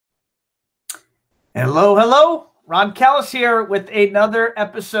Hello, hello. Ron Callis here with another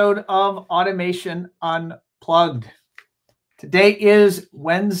episode of Automation Unplugged. Today is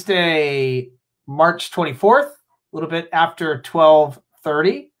Wednesday, March 24th, a little bit after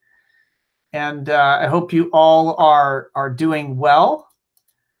 12:30. And I hope you all are doing well.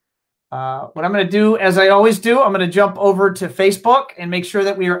 What I'm going to do, as I always do, I'm going to jump over to Facebook and make sure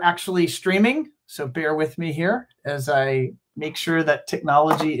that we are actually streaming. So bear with me here as I make sure that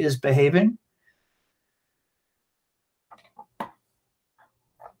technology is behaving.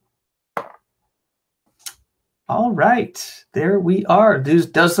 All right, there we are. This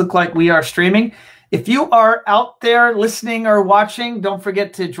does look like we are streaming. If you are out there listening or watching, don't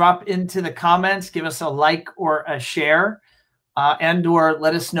forget to drop into the comments, give us a like or a share, and or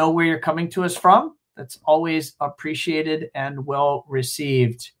let us know where you're coming to us from. That's always appreciated and well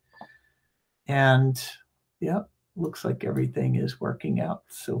received. And yeah, looks like everything is working out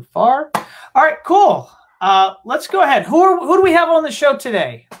so far. All right, cool. Let's go ahead. Who do we have on the show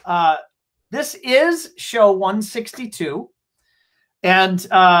today? This is show 162, and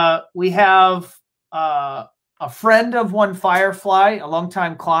we have a friend of One Firefly, a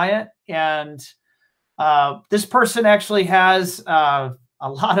longtime client, and this person actually has a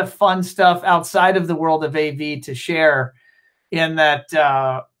lot of fun stuff outside of the world of AV to share, in that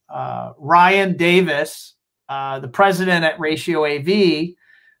Ryan Davis, the president at Ratio AV,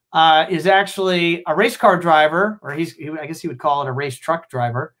 is actually a race car driver, or I guess he would call it a race truck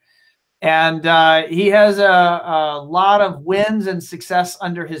driver. And he has a lot of wins and success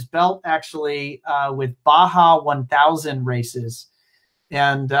under his belt, actually, with Baja 1000 races.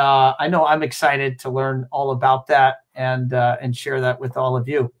 And I know I'm excited to learn all about that and share that with all of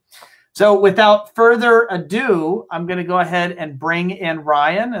you. So without further ado, I'm going to go ahead and bring in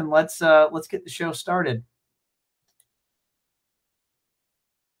Ryan, and let's get the show started.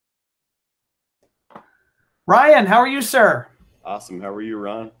 Ryan, how are you, sir? Awesome. How are you,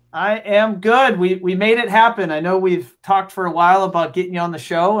 Ron? I am good. We made it happen. I know we've talked for a while about getting you on the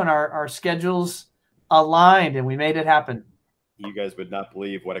show, and our schedules aligned, and we made it happen. You guys would not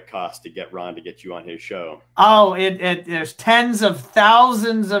believe what it costs to get Ron to get you on his show. Oh, there's tens of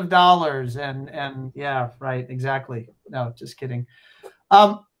thousands of dollars, and yeah, right, exactly. No, just kidding.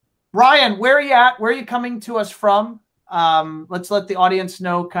 Ryan, where are you at? Where are you coming to us from? Let's let the audience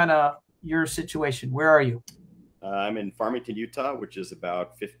know kind of your situation. Where are you? I'm in Farmington, Utah, which is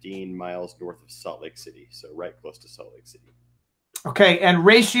about 15 miles north of Salt Lake City, so right close to Salt Lake City. Okay, and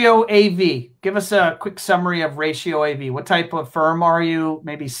Ratio AV. Give us a quick summary of Ratio AV. What type of firm are you?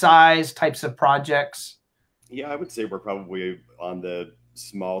 Maybe size, types of projects? Yeah, I would say we're probably on the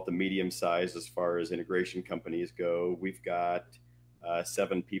small to medium size as far as integration companies go. We've got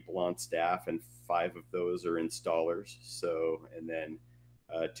 7 people on staff, and 5 of those are installers. So, and then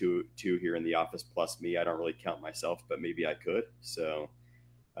two here in the office plus me. I don't really count myself, but maybe I could. So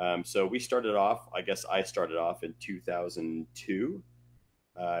we started off, I guess I started off in 2002.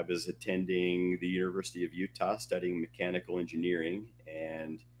 I was attending the University of Utah studying mechanical engineering,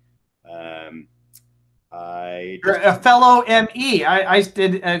 and You're a fellow ME. I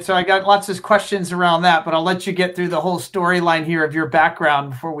did, so I got lots of questions around that, but I'll let you get through the whole storyline here of your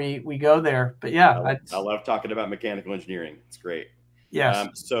background before we go there. But yeah, I love talking about mechanical engineering. It's great. Yes.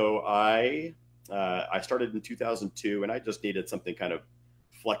 So I started in 2002, and I just needed something kind of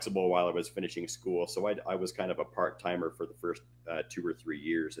flexible while I was finishing school. So I was kind of a part-timer for the first 2 or 3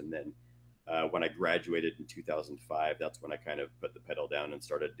 years. And then when I graduated in 2005, that's when I kind of put the pedal down and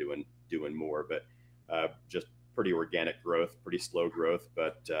started doing more, but just pretty organic growth, pretty slow growth,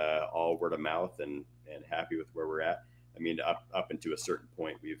 but all word of mouth, and happy with where we're at. I mean, up into a certain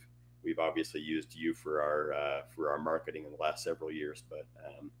point, we've obviously used you for our marketing in the last several years,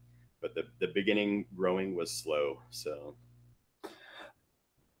 but the beginning growing was slow. So,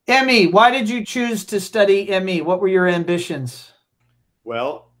 ME, why did you choose to study ME? What were your ambitions?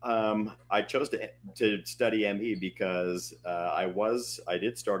 Well, I chose to study ME because I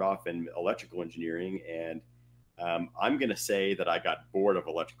did start off in electrical engineering, and I'm going to say that I got bored of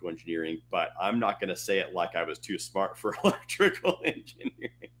electrical engineering, but I'm not going to say it like I was too smart for electrical engineering.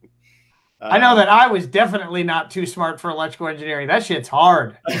 I know that I was definitely not too smart for electrical engineering. That shit's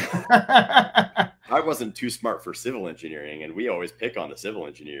hard. I wasn't too smart for civil engineering, and we always pick on the civil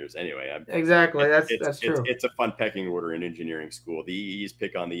engineers anyway. Exactly. That's true. It's a fun pecking order in engineering school. The EEs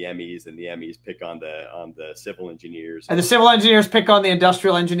pick on the MEs, and the MEs pick on the civil engineers. And the civil engineers pick on the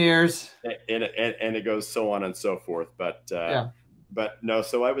industrial engineers. And it goes so on and so forth. But yeah. But no,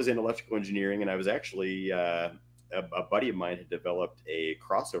 so I was in electrical engineering, and I was actually a buddy of mine had developed a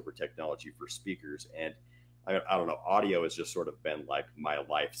crossover technology for speakers, and I don't know, audio has just sort of been like my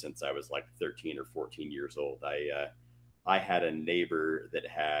life since I was like 13 or 14 years old. I had a neighbor that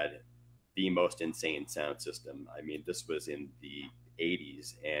had the most insane sound system. I mean, this was in the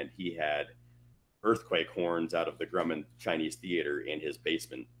 80s, and he had earthquake horns out of the Grumman Chinese Theater in his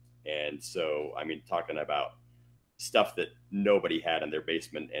basement. And so, I mean, talking about stuff that nobody had in their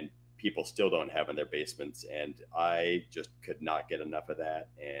basement and people still don't have in their basements. And I just could not get enough of that.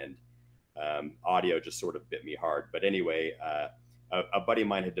 And audio just sort of bit me hard. But anyway, a buddy of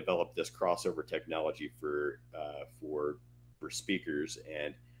mine had developed this crossover technology for speakers,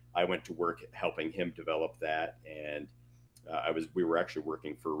 and I went to work helping him develop that. And we were actually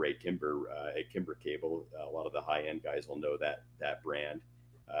working for Ray Kimber at Kimber Cable. A lot of the high end guys will know that brand.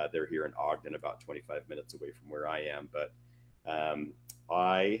 They're here in Ogden, about 25 minutes away from where I am. But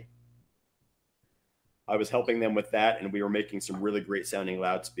I was helping them with that, and we were making some really great sounding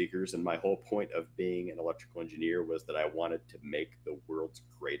loudspeakers. And my whole point of being an electrical engineer was that I wanted to make the world's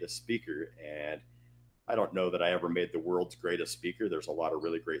greatest speaker. And I don't know that I ever made the world's greatest speaker. There's a lot of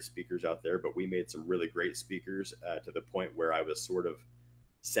really great speakers out there, but we made some really great speakers to the point where I was sort of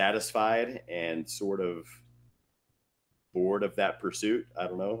satisfied and sort of bored of that pursuit. I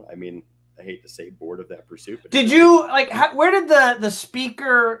don't know. I mean, I hate to say bored of that pursuit. But did you where did the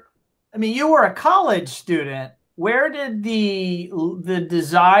speaker, I mean, you were a college student. Where did the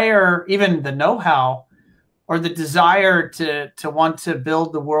desire, even the know-how, or the desire to want to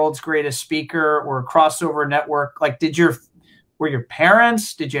build the world's greatest speaker or crossover network, like were your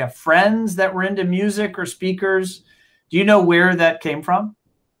parents, did you have friends that were into music or speakers? Do you know where that came from?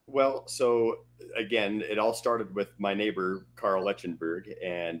 Well, so again, it all started with my neighbor, Carl Lechenberg.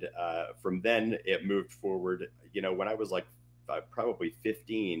 And from then it moved forward. You know, when I was like probably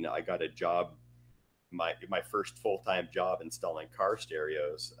 15, I got a job, my first full-time job installing car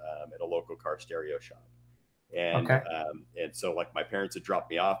stereos at a local car stereo shop. And okay. And so like my parents had dropped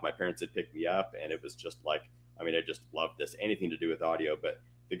me off, my parents had picked me up, and it was just like, I mean, I just loved this, anything to do with audio. But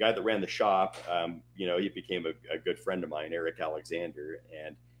the guy that ran the shop, you know, he became a good friend of mine, Eric Alexander,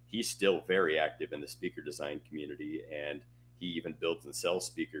 and he's still very active in the speaker design community. And he even builds and sells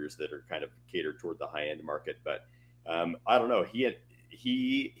speakers that are kind of catered toward the high end market. But I don't know,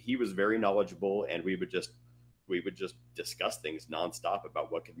 he was very knowledgeable, and we would just discuss things nonstop about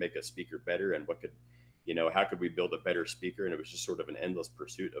what could make a speaker better and what could, you know, how could we build a better speaker? And it was just sort of an endless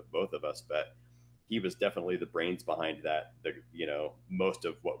pursuit of both of us. But he was definitely the brains behind that, you know, most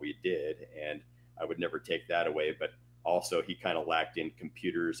of what we did. And I would never take that away. But also he kind of lacked in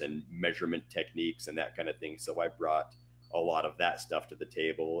computers and measurement techniques and that kind of thing. So I brought a lot of that stuff to the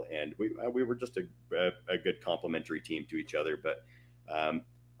table, and we were just a good complementary team to each other. But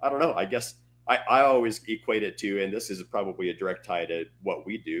I don't know, I guess I always equate it to, and this is probably a direct tie to what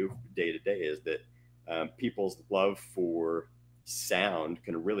we do day to day, is that people's love for sound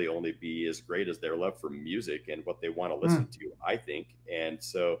can really only be as great as their love for music and what they want to listen to, I think. And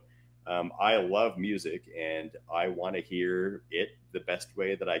so I love music, and I want to hear it the best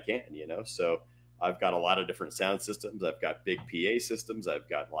way that I can, you know? So I've got a lot of different sound systems. I've got big PA systems. I've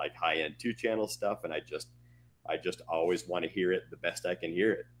got like high-end 2-channel stuff, and I just always want to hear it the best I can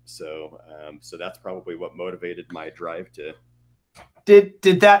hear it. So so that's probably what motivated my drive to.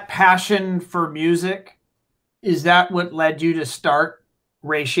 Did that passion for music, is that what led you to start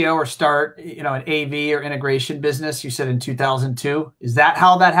Ratio or start, you know, an AV or integration business? You said in 2002. Is that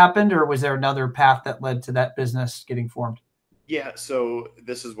how that happened, or was there another path that led to that business getting formed? Yeah, so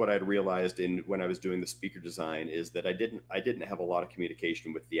this is what I'd realized when I was doing the speaker design, is that I didn't have a lot of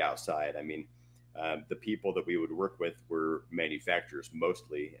communication with the outside. I mean, the people that we would work with were manufacturers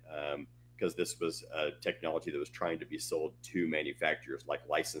mostly, because this was a technology that was trying to be sold to manufacturers, like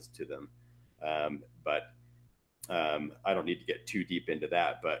licensed to them. But I don't need to get too deep into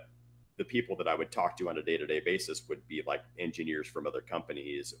that. But the people that I would talk to on a day-to-day basis would be like engineers from other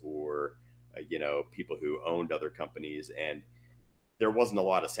companies, or you know, people who owned other companies, and there wasn't a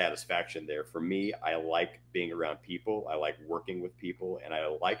lot of satisfaction there. For me, I like being around people. I like working with people, and I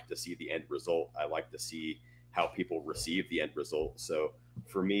like to see the end result. I like to see how people receive the end result. So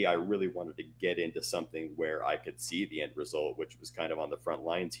for me, I really wanted to get into something where I could see the end result, which was kind of on the front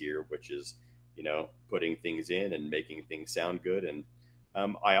lines here, which is, you know, putting things in and making things sound good. And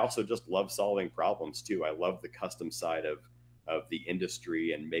I also just love solving problems too. I love the custom side of the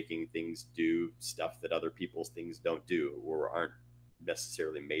industry and making things do stuff that other people's things don't do or aren't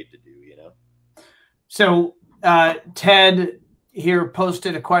necessarily made to do, you know? So Ted here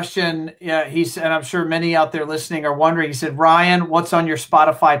posted a question. Yeah, he said, and I'm sure many out there listening are wondering, he said, Ryan, what's on your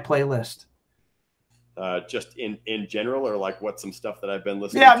Spotify playlist? Just in general, or like what's some stuff that I've been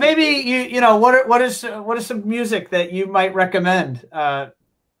listening Yeah, to? maybe you know what is some music that you might recommend?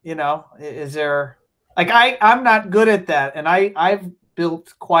 You know, is there like I'm not good at that, and I've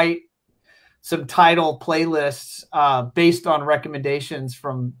built quite some title playlists based on recommendations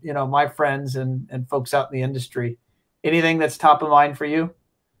from my friends and folks out in the industry. Anything that's top of mind for you?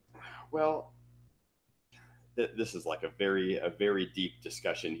 Well, this is like a very deep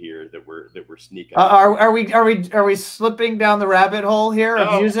discussion here that we're sneaking. Are we slipping down the rabbit hole here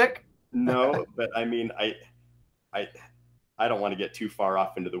of music? No, but I mean I I don't want to get too far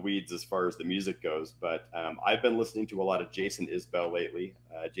off into the weeds as far as the music goes, but I've been listening to a lot of Jason Isbell lately.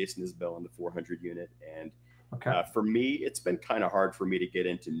 Jason Isbell in the 400 unit, and for me, it's been kind of hard for me to get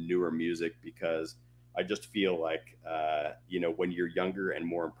into newer music because I just feel like when you're younger and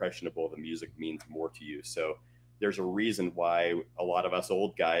more impressionable, the music means more to you. So there's a reason why a lot of us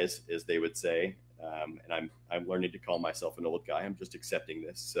old guys, as they would say, and I'm learning to call myself an old guy. I'm just accepting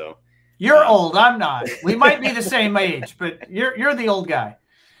this. So. You're old. I'm not. We might be the same age, but you're the old guy.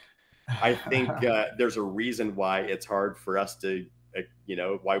 I think there's a reason why it's hard for us to,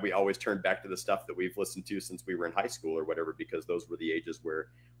 why we always turn back to the stuff that we've listened to since we were in high school or whatever, because those were the ages where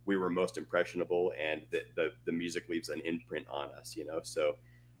we were most impressionable and the music leaves an imprint on us, So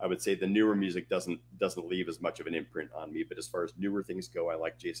I would say the newer music doesn't leave as much of an imprint on me. But as far as newer things go, I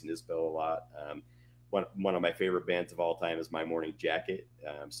like Jason Isbell a lot. One of my favorite bands of all time is My Morning Jacket.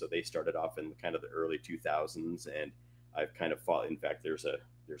 So they started off in kind of the early 2000s, and I've kind of followed. In fact, there's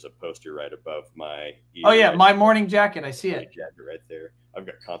a poster right above my ear. Oh yeah, My Morning Jacket. I see it. Jacket right there. I've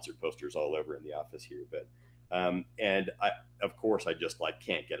got concert posters all over in the office here, but and I, of course, I just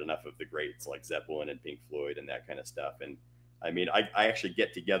can't get enough of the greats like Zeppelin and Pink Floyd and that kind of stuff. And I mean, I actually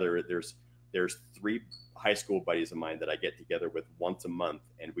get together. There's 3 high school buddies of mine that I get together with once a month,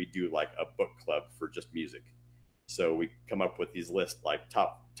 and we do like a book club for just music. So we come up with these lists like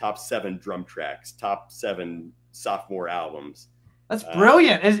top 7 drum tracks, top 7 sophomore albums. That's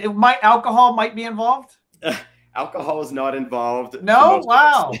brilliant. Alcohol might be involved? Alcohol is not involved. No?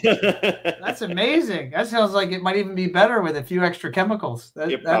 Wow. That's amazing. That sounds like it might even be better with a few extra chemicals.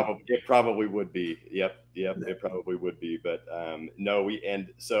 It probably would be. Yep. It probably would be. But no,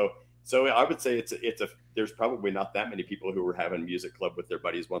 So I would say there's probably not that many people who are having music club with their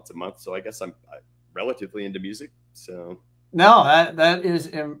buddies once a month. So I guess I'm relatively into music. So no, that is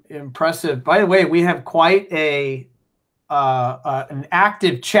impressive. By the way, we have quite an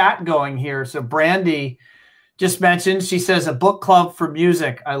active chat going here. So Brandy just mentioned, she says a book club for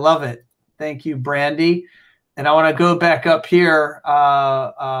music. I love it. Thank you, Brandy. And I want to go back up here.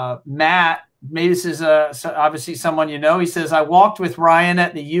 Matt. Maybe this is obviously someone you know. He says, I walked with Ryan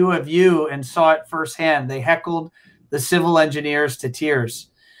at the U of U and saw it firsthand. They heckled the civil engineers to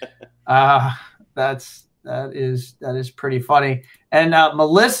tears. That is pretty funny. And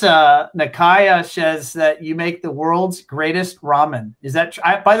Melissa Nakaya says that you make the world's greatest ramen. Is that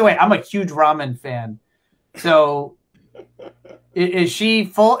by the way, I'm a huge ramen fan. So is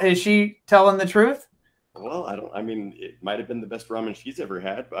she telling the truth? Well, I mean, it might have been the best ramen she's ever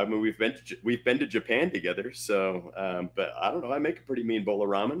had. I mean, we've been to Japan together, so but I don't know. I make a pretty mean bowl of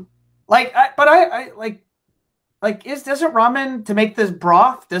ramen. Doesn't ramen to make this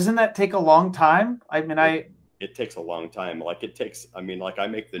broth? Doesn't that take a long time? I mean, it takes a long time. I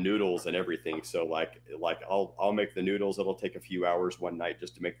make the noodles and everything. So I'll make the noodles. It'll take a few hours one night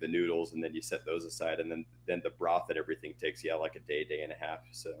just to make the noodles, and then you set those aside, and then the broth and everything takes like a day and a half.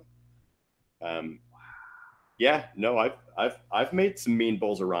 So. Yeah, no, I've made some mean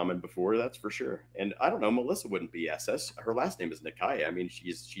bowls of ramen before, that's for sure. And I don't know, Melissa wouldn't be SS. Her last name is Nakaya. I mean,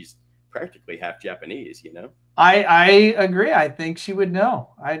 she's practically half Japanese, I agree. I think she would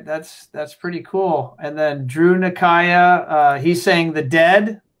know. That's pretty cool. And then Drew Nakaya, he's saying the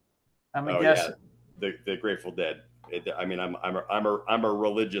Dead. I'm guessing. Yeah. The Grateful Dead. I'm a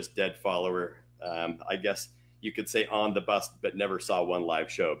religious Dead follower. I guess you could say on the bus, but never saw one live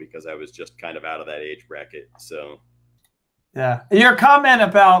show because I was just kind of out of that age bracket. So, yeah, your comment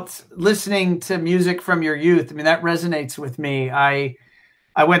about listening to music from your youth, I mean, that resonates with me. I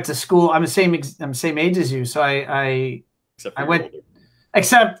went to school. I'm the same age as you, so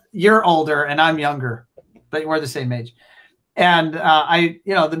except you're older and I'm younger, but we're the same age. And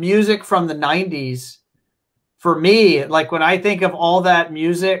the music from the 90s, for me, like when I think of all that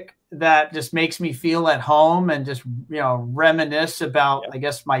music that just makes me feel at home and just, reminisce about, I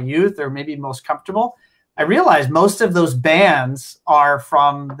guess, my youth or maybe most comfortable, I realize most of those bands are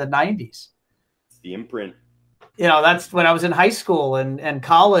from the 90s. It's the imprint. That's when I was in high school and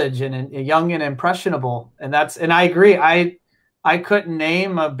college and young and impressionable. And I agree. I couldn't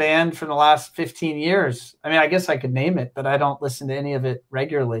name a band from the last 15 years. I mean, I guess I could name it, but I don't listen to any of it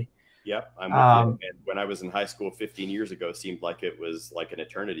regularly. Yep, I'm with you. And when I was in high school 15 years ago, it seemed like it was like an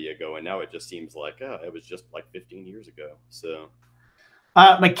eternity ago, and now it just seems like it was just like 15 years ago. So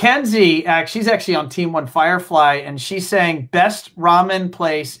Mackenzie, she's actually on Team One Firefly, and she's saying best ramen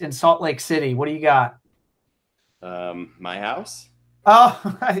place in Salt Lake City. What do you got? My house.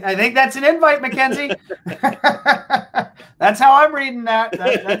 Oh, I think that's an invite, Mackenzie. That's how I'm reading that.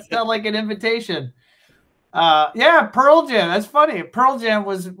 That's not like an invitation. Yeah, Pearl Jam. That's funny. Pearl Jam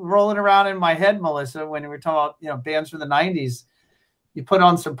was rolling around in my head, Melissa, when we were talking about bands from the '90s. You put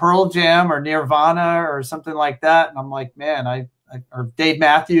on some Pearl Jam or Nirvana or something like that, and I'm like, man, or Dave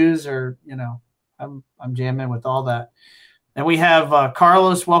Matthews, or I'm jamming with all that. And we have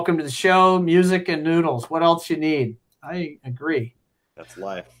Carlos. Welcome to the show. Music and noodles. What else you need? I agree. That's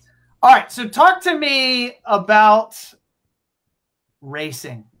life. All right, so talk to me about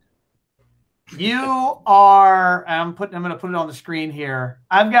racing. You are, I'm going to put it on the screen here.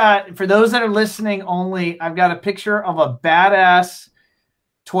 I've got, for those that are listening only, I've got a picture of a badass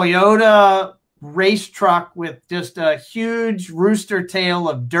Toyota race truck with just a huge rooster tail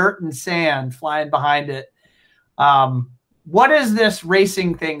of dirt and sand flying behind it. What is this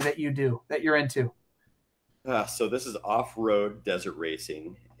racing thing that you do, that you're into? So this is off-road desert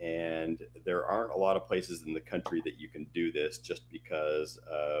racing, and there aren't a lot of places in the country that you can do this just because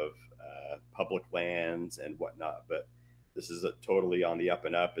of public lands and whatnot. But this is totally on the up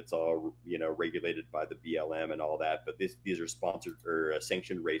and up. It's all regulated by the BLM and all that. But these are sponsored or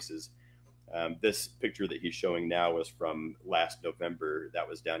sanctioned races. This picture that he's showing now was from last November. That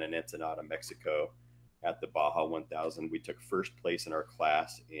was down in Ensenada, Mexico, at the Baja 1000. We took first place in our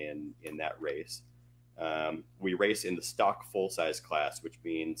class in that race. We race in the stock full-size class, which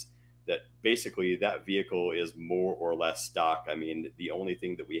means that basically that vehicle is more or less stock. I mean, the only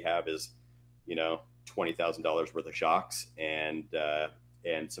thing that we have is, $20,000 worth of shocks and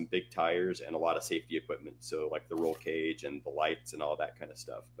some big tires and a lot of safety equipment. So like the roll cage and the lights and all that kind of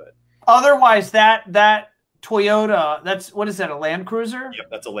stuff. But otherwise, that Toyota, what is that, a Land Cruiser? Yep,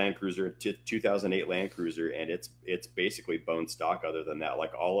 that's a Land Cruiser, 2008 Land Cruiser, and it's basically bone stock. Other than that,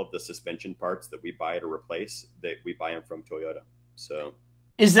 like all of the suspension parts that we buy to replace, that we buy them from Toyota. So,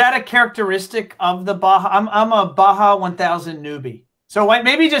 is that a characteristic of the Baja? I'm a Baja 1000 newbie, so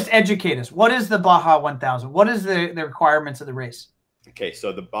maybe just educate us. What is the Baja 1000? What is the requirements of the race? Okay,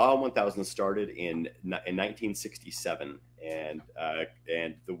 so the Baja 1000 started in 1967, and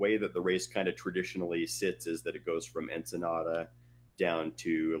the way that the race kind of traditionally sits is that it goes from Ensenada down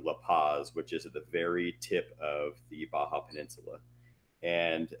to La Paz, which is at the very tip of the Baja Peninsula.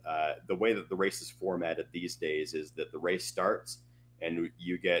 And the way that the race is formatted these days is that the race starts, and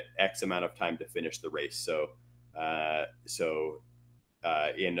you get X amount of time to finish the race. So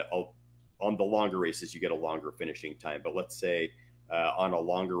on the longer races, you get a longer finishing time. But let's say on a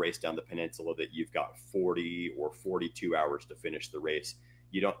longer race down the peninsula that you've got 40 or 42 hours to finish the race,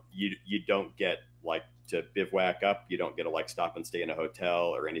 you don't get like to bivouac up. You don't get to like stop and stay in a hotel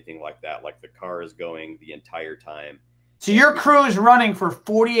or anything like that. Like the car is going the entire time. So your crew is running for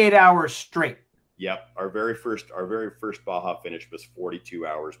 48 hours straight. Yep. Our very first Baja finish was 42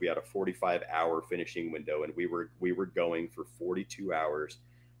 hours. We had a 45-hour finishing window, and we were going for 42 hours.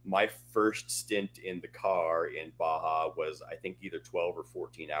 My first stint in the car in Baja was, I think, either 12 or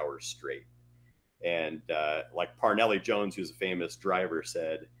 14 hours straight. And like Parnelli Jones, who's a famous driver,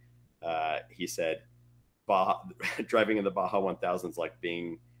 said, he said, Baja, driving in the Baja 1000 is like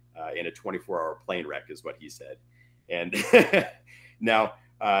being in a 24-hour plane wreck, is what he said. And now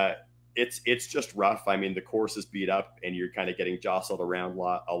it's just rough. I mean, the course is beat up, and you're kind of getting jostled around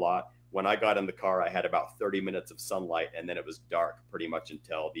a lot. When I got in the car, I had about 30 minutes of sunlight, and then it was dark pretty much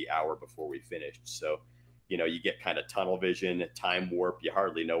until the hour before we finished. So, you get kind of tunnel vision, time warp. You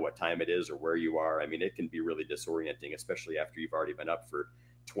hardly know what time it is or where you are. I mean, it can be really disorienting, especially after you've already been up for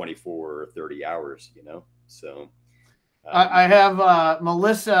 24 or 30 hours, So I have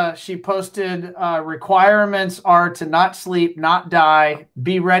Melissa. She posted requirements are to not sleep, not die,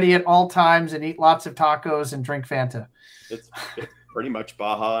 be ready at all times, and eat lots of tacos and drink Fanta. It's pretty much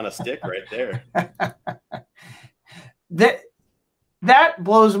Baja on a stick right there. That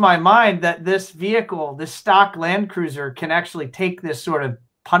blows my mind that this vehicle, this stock Land Cruiser, can actually take this sort of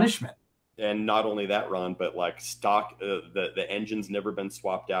punishment. And not only that, Ron, but like stock, the engine's never been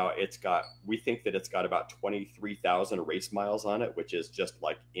swapped out. We think that it's got about 23,000 race miles on it, which is just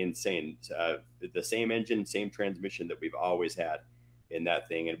like insane. The same engine, same transmission that we've always had in that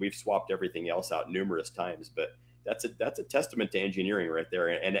thing. And we've swapped everything else out numerous times, but that's a testament to engineering right there.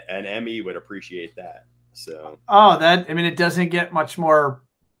 And Emmy would appreciate that. So, Oh, I mean, it doesn't get much more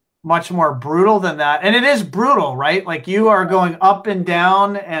brutal than that. And it is brutal, right? Like you are going up and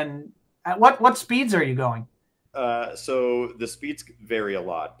down, and at what speeds are you going? so the speeds vary a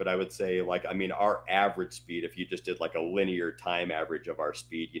lot, but I would say like, I mean, our average speed, if you just did like a linear time average of our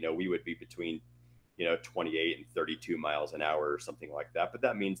speed, we would be between, 28 and 32 miles an hour or something like that. But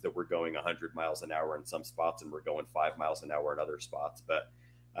that means that we're going 100 miles an hour in some spots and we're going 5 miles an hour in other spots. But,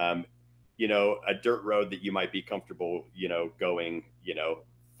 um, a dirt road that you might be comfortable, going,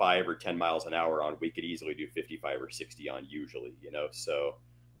 5 or 10 miles an hour on, we could easily do 55 or 60 on usually,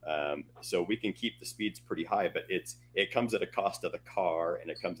 so we can keep the speeds pretty high, but it comes at a cost to the car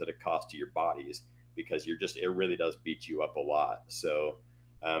and it comes at a cost to your bodies because it really does beat you up a lot. So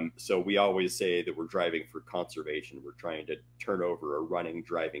we always say that we're driving for conservation. We're trying to turn over a running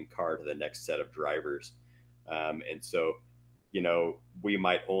driving car to the next set of drivers. And so, we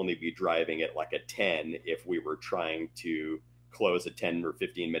might only be driving at like a 10 if we were trying to close a 10 or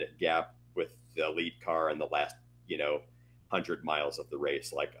 15-minute gap with the lead car in the last, 100 miles of the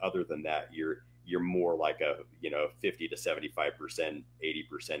race. Like other than that, you're more like a 50 to 75%,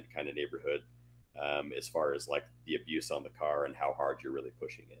 80% kind of neighborhood, as far as like the abuse on the car and how hard you're really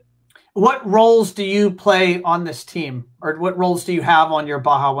pushing it. What roles do you play on this team, or what roles do you have on your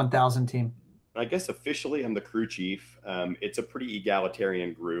Baja 1000 team? I guess officially I'm the crew chief. It's a pretty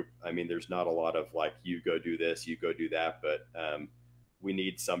egalitarian group. I mean, there's not a lot of like, you go do this, you go do that, but we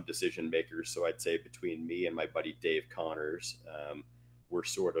need some decision makers. So I'd say between me and my buddy Dave Connors, we're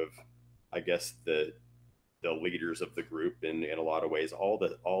sort of, I guess, the leaders of the group in a lot of ways. All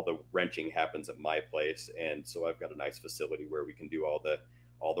the wrenching happens at my place, and so I've got a nice facility where we can do all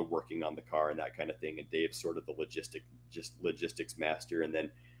the working on the car and that kind of thing. And Dave's sort of the logistics master. And then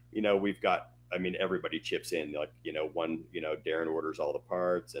we've got, I mean, everybody chips in. Like Darren orders all the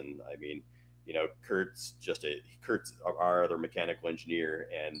parts, and I mean, Kurt's our other mechanical engineer,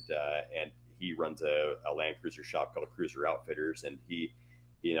 and he runs a Land Cruiser shop called Cruiser Outfitters, and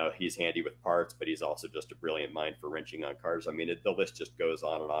he's handy with parts, but he's also just a brilliant mind for wrenching on cars. I mean, the list just goes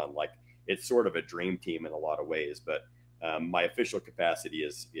on and on. Like it's sort of a dream team in a lot of ways, but my official capacity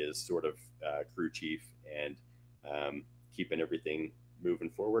is sort of crew chief and keeping everything moving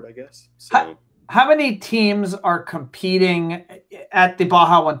forward, I guess. So. How many teams are competing at the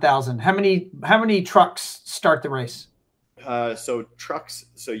Baja 1000? How many trucks start the race? So trucks.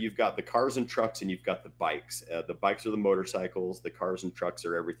 So you've got the cars and trucks, and you've got the bikes. The bikes are the motorcycles. The cars and trucks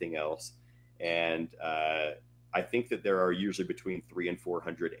are everything else. And I think that there are usually between 300 and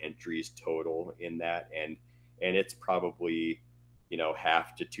 400 entries total in that, and it's probably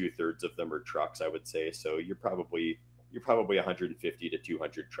half to 2/3 of them are trucks, I would say. So you're probably 150 to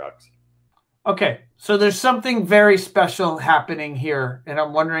 200 trucks. Okay, so there's something very special happening here, and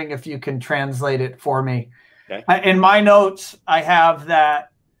I'm wondering if you can translate it for me. Okay. In my notes, I have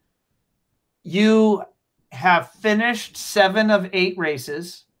that you have finished 7 of 8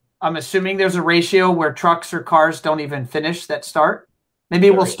 races. I'm assuming there's a ratio where trucks or cars don't even finish that start.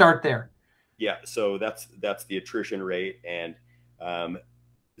 Maybe we'll start there. Yeah, so that's the attrition rate, and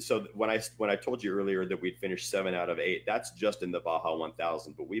so when I told you earlier that we'd finished 7 out of 8, that's just in the Baja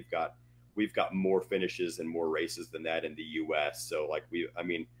 1000, but we've got more finishes and more races than that in the U.S. So like we've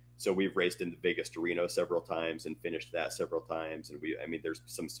raced in the Vegas to Reno several times and finished that several times, and there's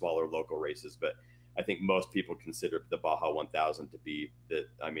some smaller local races, but I think most people consider the Baja 1000 to be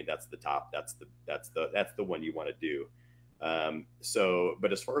that's the top, that's the one you want to do.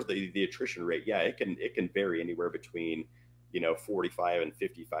 But as far as the attrition rate, yeah, it can vary anywhere between 45 and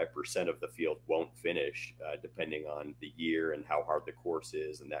 55% of the field won't finish, depending on the year and how hard the course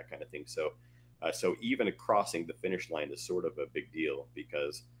is and that kind of thing. So even crossing the finish line is sort of a big deal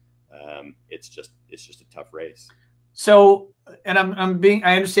because it's just a tough race. So, and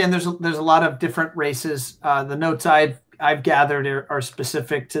I understand there's a lot of different races. The notes I've gathered are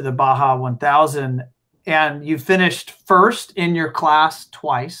specific to the Baja 1000, and you finished first in your class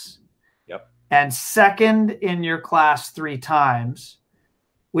twice. And second in your class 3 times,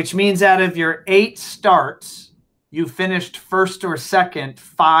 which means out of your 8 starts, you finished first or second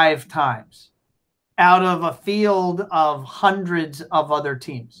 5 times out of a field of hundreds of other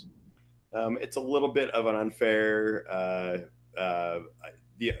teams. It's a little bit of an unfair.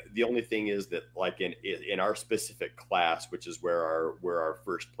 The only thing is that like in our specific class, which is where our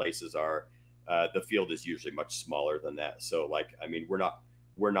first places are, the field is usually much smaller than that. So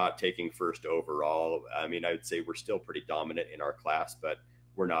we're not taking first overall. I mean, I would say we're still pretty dominant in our class, but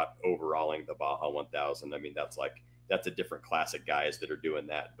we're not overalling the Baja 1000. I mean, that's a different class of guys that are doing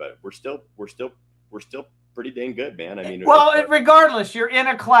that, but we're still pretty dang good, man. I mean, well, regardless, you're in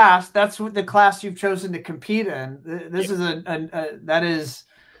a class. That's what the class you've chosen to compete in. This yeah. is that is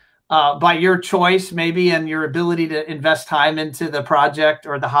by your choice, maybe, and your ability to invest time into the project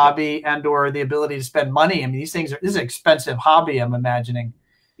or the hobby, and or the ability to spend money. I mean, these things are, this is an expensive hobby, I'm imagining.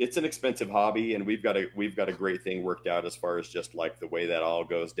 It's an expensive hobby, and we've got a great thing worked out as far as just like the way that all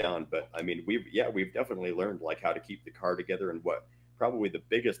goes down. But I mean, we've definitely learned like how to keep the car together, and what probably the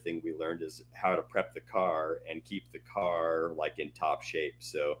biggest thing we learned is how to prep the car and keep the car like in top shape.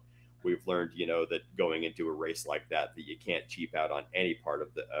 So we've learned, that going into a race like that, that you can't cheap out on any part of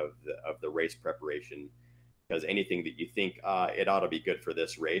the race preparation, because anything that you think it ought to be good for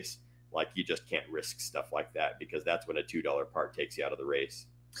this race, like you just can't risk stuff like that, because that's when a $2 part takes you out of the race.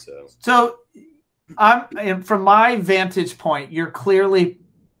 So I'm from my vantage point, you're clearly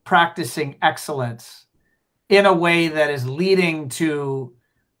practicing excellence in a way that is leading to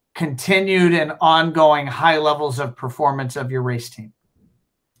continued and ongoing high levels of performance of your race team.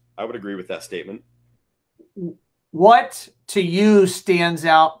 I would agree with that statement. What to you stands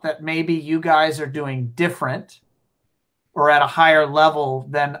out that maybe you guys are doing different or at a higher level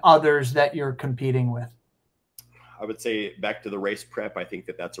than others that you're competing with? I would say back to the race prep. I think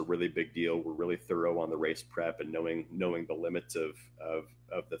that that's a really big deal. We're really thorough on the race prep and knowing the limits of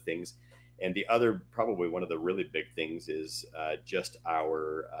the things. And the other, probably one of the really big things, is just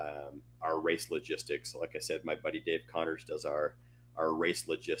our race logistics. Like I said, my buddy Dave Connors does our race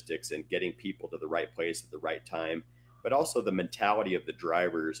logistics and getting people to the right place at the right time, but also the mentality of the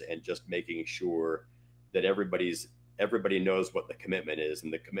drivers and just making sure that everybody knows what the commitment is.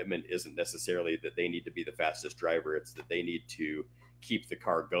 And the commitment isn't necessarily that they need to be the fastest driver. It's that they need to keep the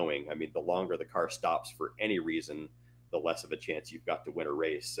car going. I mean, the longer the car stops for any reason, the less of a chance you've got to win a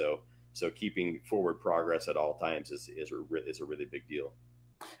race. So keeping forward progress at all times is a really big deal.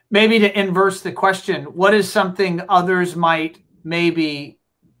 Maybe to inverse the question, what is something others might maybe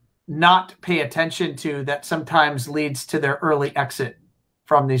not pay attention to that sometimes leads to their early exit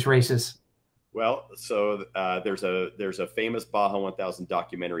from these races? Well, so there's a famous Baja 1000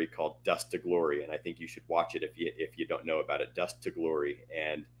 documentary called Dust to Glory, and I think you should watch it if you don't know about it. Dust to Glory,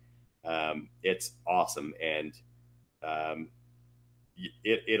 and it's awesome, and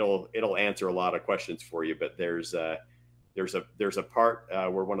it'll answer a lot of questions for you. But there's a part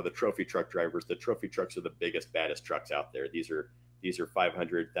where one of the trophy truck drivers. The trophy trucks are the biggest, baddest trucks out there. These are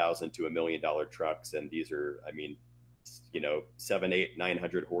 $500,000 to $1 million trucks, and these are, I mean, 7, 8,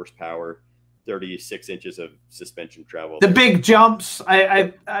 900 horsepower. 36 inches of suspension travel. The big jumps.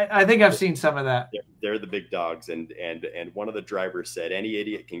 I think I've seen some of that. They're the big dogs, and one of the drivers said any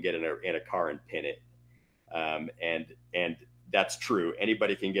idiot can get in a car and pin it, and that's true.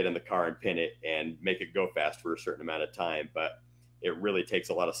 Anybody can get in the car and pin it and make it go fast for a certain amount of time, but it really takes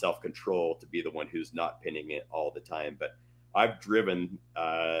a lot of self-control to be the one who's not pinning it all the time. But I've driven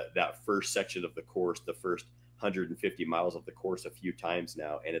that first section of the course, the first 150 miles of the course, a few times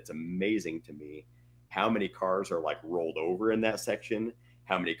now, and it's amazing to me how many cars are like rolled over in that section,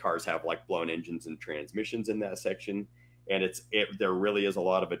 how many cars have like blown engines and transmissions in that section, and there really is a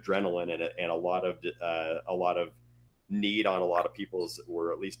lot of adrenaline and a lot of need on a lot of people's,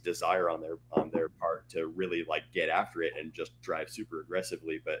 or at least desire on their part, to really like get after it and just drive super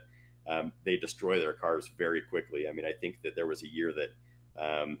aggressively. But they destroy their cars very quickly. I mean, I think that there was a year that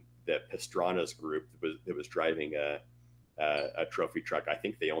Pastrana's group that was driving a trophy truck. I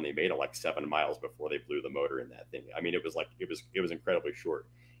think they only made it like 7 miles before they blew the motor in that thing. I mean, it was incredibly short.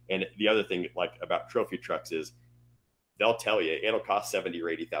 And the other thing like about trophy trucks is they'll tell you it'll cost $70,000 or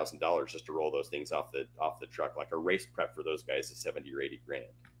 $80,000 just to roll those things off the truck. Like a race prep for those guys is 70 or 80 grand.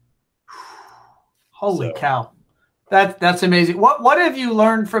 Holy cow. That's amazing. What have you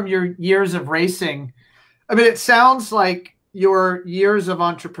learned from your years of racing? I mean, it sounds like your years of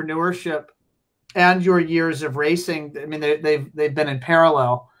entrepreneurship and your years of racing, I mean, they've been in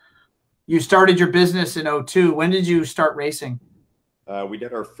parallel. You started your business in 2002. When did you start racing? We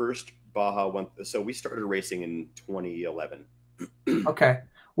did our first Baja one. So we started racing in 2011. Okay.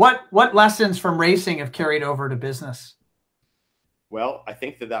 What lessons from racing have carried over to business? Well, I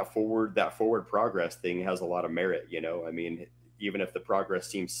think that forward progress thing has a lot of merit. I mean, even if the progress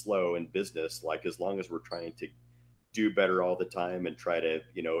seems slow in business, like as long as we're trying to do better all the time and try to,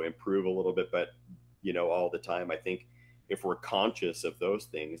 improve a little bit, but, all the time, I think if we're conscious of those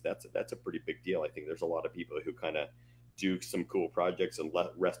things, that's a pretty big deal. I think there's a lot of people who kind of do some cool projects and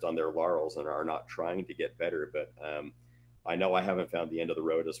rest on their laurels and are not trying to get better. But I know I haven't found the end of the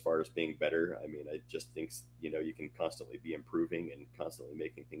road as far as being better. I mean, I just think, you can constantly be improving and constantly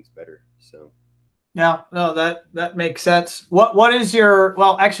making things better. So. Yeah, no, that makes sense. What is your,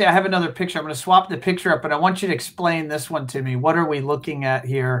 well, actually I have another picture. I'm going to swap the picture up, but I want you to explain this one to me. What are we looking at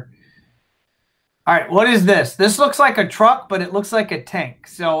here? All right, what is this? This looks like a truck, but it looks like a tank.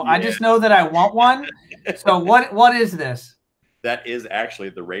 So I Yeah. just know that I want one. So what is this? That is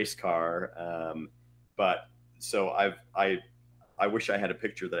actually the race car. But so I wish I had a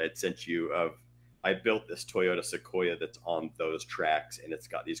picture that I'd sent you of. I built this Toyota Sequoia that's on those tracks, and it's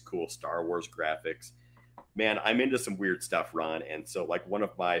got these cool Star Wars graphics. Man, I'm into some weird stuff, Ron. And so, like, one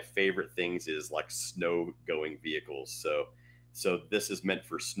of my favorite things is like snow going vehicles. So this is meant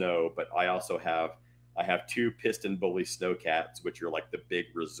for snow, but I have two piston bully snowcats, which are like the big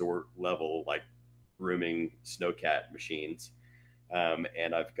resort level, like grooming snowcat machines.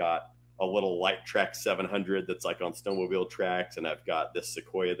 And I've got a little light track 700 that's like on snowmobile tracks, and I've got this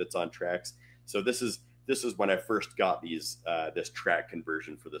Sequoia that's on tracks. So this is when I first got this track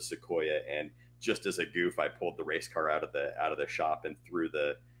conversion for the Sequoia, and just as a goof, I pulled the race car out of the shop and threw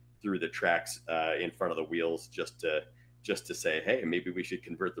the tracks in front of the wheels just to say, hey, maybe we should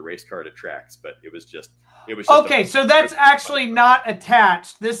convert the race car to tracks. But it was just Okay, so that's actually not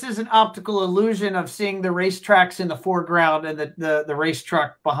attached. This is an optical illusion of seeing the racetracks in the foreground and the race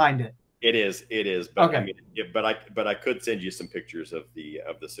truck behind it. It is. But okay. I mean, but I could send you some pictures of the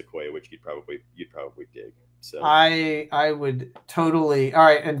Sequoia, which you'd probably dig. So I would totally. All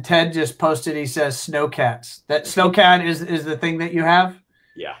right, and Ted just posted. He says snowcats. That snowcat is the thing that you have.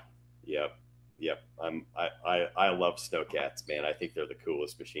 Yeah. Yep. I love snowcats, man. I think they're the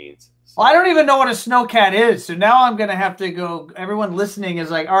coolest machines. So. Well, I don't even know what a snowcat is, so now I'm gonna have to go. Everyone listening is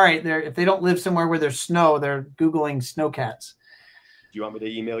like, all right, if they don't live somewhere where there's snow, they're googling snowcats. Do you want me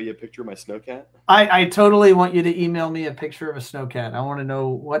to email you a picture of my snowcat? I totally want you to email me a picture of a snowcat. I want to know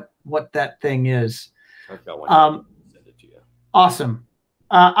what that thing is. I've got one. Send it to you. Awesome.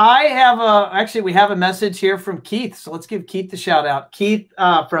 We have a message here from Keith. So let's give Keith the shout out. Keith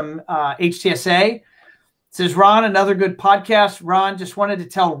from HTSA says, Ron, another good podcast. Ron, just wanted to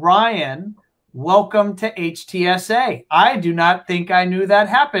tell Ryan, welcome to HTSA. I do not think I knew that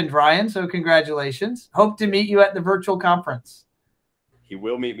happened, Ryan. So congratulations. Hope to meet you at the virtual conference. He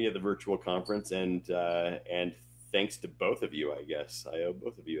will meet me at the virtual conference, and thanks to both of you, I guess. I owe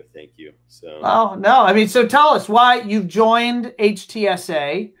both of you a thank you. So. Oh, no. I mean, so tell us why you've joined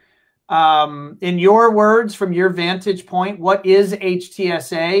HTSA. In your words, from your vantage point, what is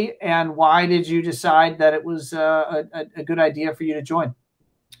HTSA, and why did you decide that it was a good idea for you to join?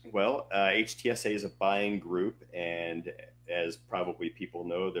 Well, HTSA is a buying group, and as probably people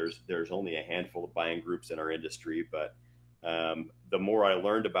know, there's only a handful of buying groups in our industry, but the more I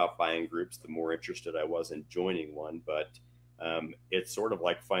learned about buying groups, the more interested I was in joining one. But it's sort of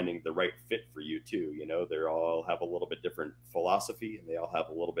like finding the right fit for you too. You know, they all have a little bit different philosophy, and they all have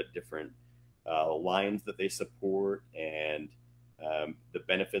a little bit different lines that they support, and the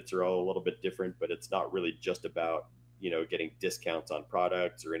benefits are all a little bit different. But it's not really just about, you know, getting discounts on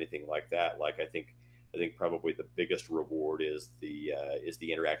products or anything like that. Like I think probably the biggest reward is the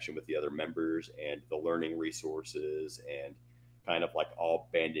interaction with the other members and the learning resources, and kind of like all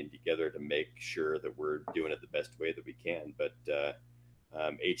banding together to make sure that we're doing it the best way that we can. But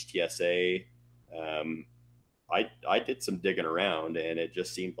HTSA, I did some digging around, and it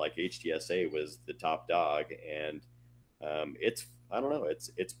just seemed like HTSA was the top dog, and I don't know,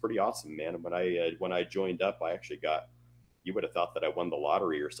 it's pretty awesome, man. When I joined up, I actually got, you would have thought that I won the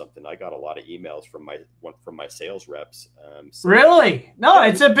lottery or something. I got a lot of emails from my sales reps. So, really? No,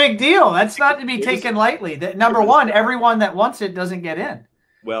 it's a big deal. That's not to be taken lightly. That number one, everyone that wants it doesn't get in.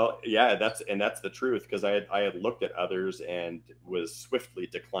 Well, yeah, that's the truth, because I had looked at others and was swiftly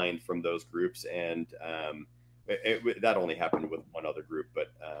declined from those groups, and that only happened with one other group.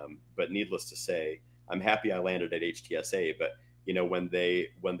 But needless to say, I'm happy I landed at HTSA. But you know, when they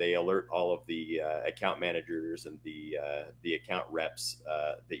alert all of the account managers and the account reps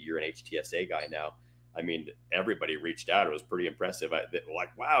that you're an HTSA guy now, I mean, everybody reached out. It was pretty impressive.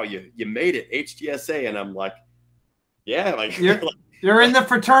 Like, wow, you made it, HTSA, and I'm like, yeah, like you're in the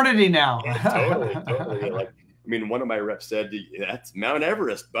fraternity now. Yeah, totally. Like, I mean, one of my reps said, "That's Mount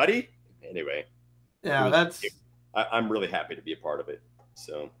Everest, buddy." Anyway, yeah, I'm really happy to be a part of it.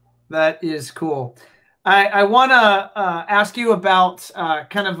 So that is cool. I want to ask you about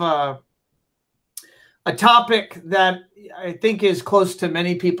kind of a topic that I think is close to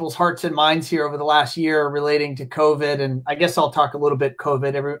many people's hearts and minds here over the last year, relating to COVID. And I guess I'll talk a little bit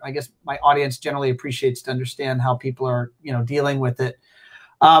COVID. I guess my audience generally appreciates to understand how people are, you know, dealing with it.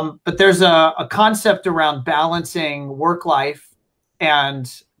 But there's a concept around balancing work life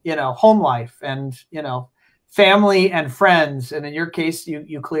and, you know, home life and, you know, family and friends. And in your case,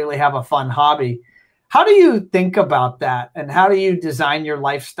 you clearly have a fun hobby. How do you think about that, and how do you design your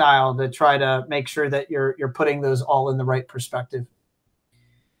lifestyle to try to make sure that you're putting those all in the right perspective?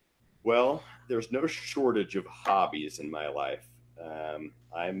 Well, there's no shortage of hobbies in my life.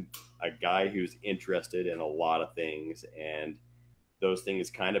 I'm a guy who's interested in a lot of things, and those things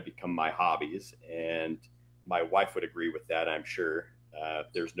kind of become my hobbies. And my wife would agree with that, I'm sure.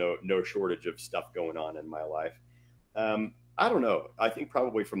 There's no shortage of stuff going on in my life. I don't know. I think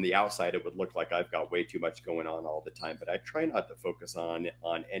probably from the outside it would look like I've got way too much going on all the time, but I try not to focus on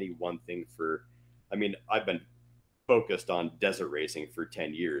any one thing for. I mean, I've been focused on desert racing for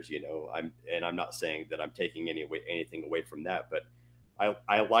 10 years, you know. I'm not saying that I'm taking anything away from that, but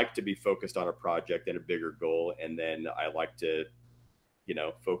I like to be focused on a project and a bigger goal, and then I like to, you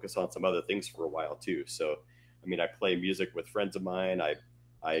know, focus on some other things for a while too. So, I mean, I play music with friends of mine.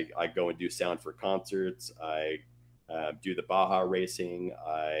 I go and do sound for concerts. I do the Baja racing.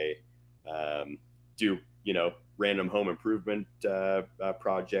 I do, you know, random home improvement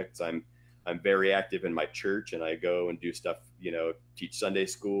projects. I'm very active in my church, and I go and do stuff, you know, teach Sunday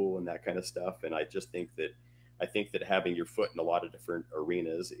school and that kind of stuff. And I think that having your foot in a lot of different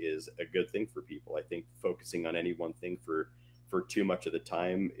arenas is a good thing for people. I think focusing on any one thing for too much of the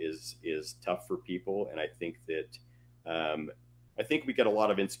time is tough for people. And I think that I think we get a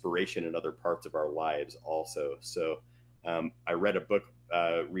lot of inspiration in other parts of our lives also. So I read a book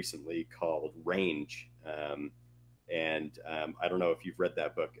recently called Range. I don't know if you've read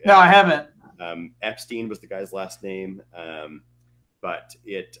that book. No, I haven't. Epstein was the guy's last name. But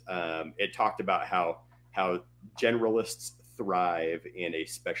it talked about how generalists thrive in a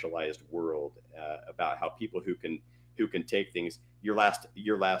specialized world, about how people who can take things. Your last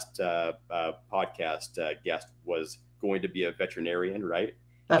podcast guest was going to be a veterinarian, right?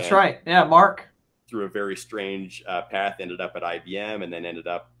 That's right. Yeah, Mark. Through a very strange path, ended up at IBM, and then ended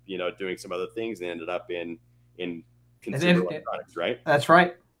up, you know, doing some other things, and ended up in consumer electronics, right? That's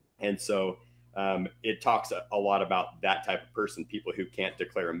right. And so it talks a lot about that type of person, people who can't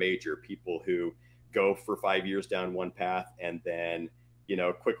declare a major, people who go for 5 years down one path and then, you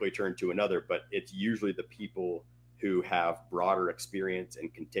know, quickly turn to another. But it's usually the people who have broader experience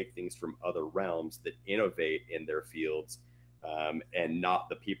and can take things from other realms that innovate in their fields, and not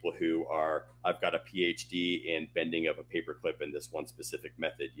the people who are, I've got a PhD in bending of a paperclip in this one specific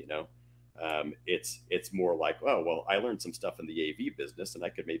method, you know. It's more like, oh, well, I learned some stuff in the AV business and I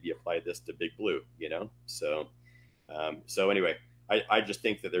could maybe apply this to Big Blue, you know? So anyway, I just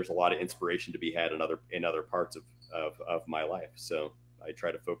think that there's a lot of inspiration to be had in other parts of my life. So I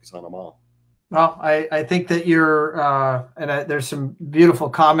try to focus on them all. Well, I think that there's some beautiful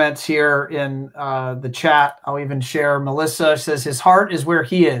comments here in the chat. I'll even share. Melissa says his heart is where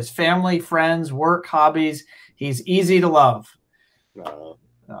he is. Family, friends, work, hobbies. He's easy to love.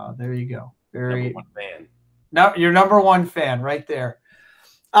 There you go. Number one fan. No, your number one fan right there.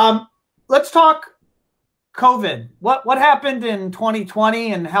 Let's talk COVID. What happened in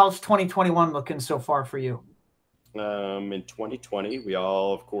 2020, and how's 2021 looking so far for you? In 2020, we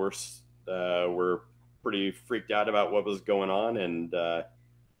all, of course, were pretty freaked out about what was going on. And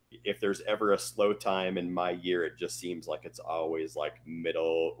if there's ever a slow time in my year, it just seems like it's always like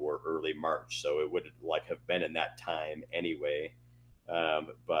middle or early March. So it would like have been in that time anyway.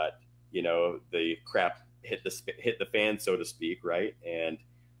 But you know, the crap hit the fan, so to speak, right? And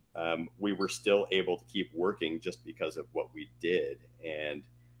we were still able to keep working just because of what we did. And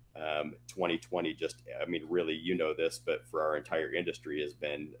 2020 just, I mean, really, you know this, but for our entire industry has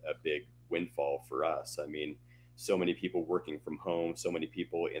been a big windfall for us. I mean, so many people working from home, so many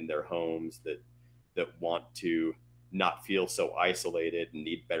people in their homes that want to not feel so isolated and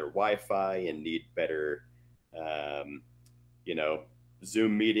need better Wi-Fi and need better, you know,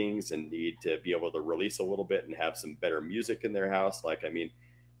 Zoom meetings, and need to be able to release a little bit and have some better music in their house. Like, I mean,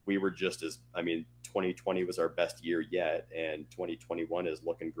 we were just as, I mean, 2020 was our best year yet, and 2021 is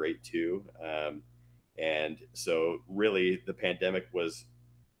looking great too. And so really the pandemic was,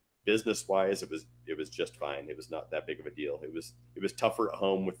 business wise, it was just fine. It was not that big of a deal. It was tougher at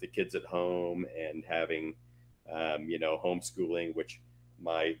home with the kids at home and having, you know, homeschooling, which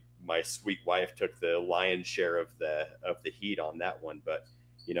my sweet wife took the lion's share of the heat on that one. But,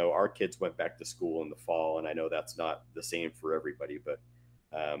 you know, our kids went back to school in the fall, and I know that's not the same for everybody, but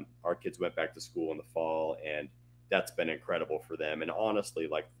our kids went back to school in the fall, and that's been incredible for them. And honestly,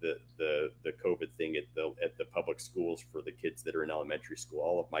 like the COVID thing at the public schools for the kids that are in elementary school,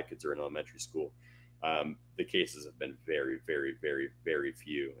 all of my kids are in elementary school. The cases have been very, very, very, very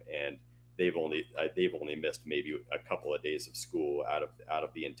few, and they've only missed maybe a couple of days of school out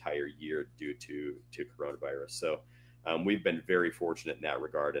of the entire year due to coronavirus. So we've been very fortunate in that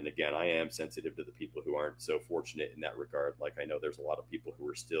regard. And again, I am sensitive to the people who aren't so fortunate in that regard. Like I know there's a lot of people who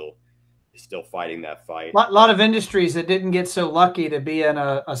are still fighting that fight. Lot of industries that didn't get so lucky to be in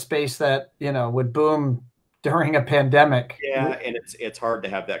a space that, you know, would boom during a pandemic. Yeah, and it's hard to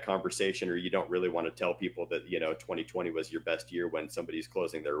have that conversation, or you don't really want to tell people that 2020 was your best year when somebody's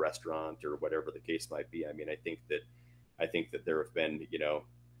closing their restaurant or whatever the case might be. I mean, I think that there have been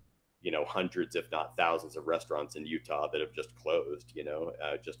hundreds, if not thousands, of restaurants in Utah that have just closed,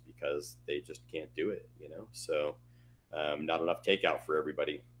 just because they just can't do it, So not enough takeout for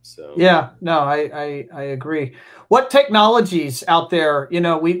everybody. So yeah, no, I agree. What technologies out there? You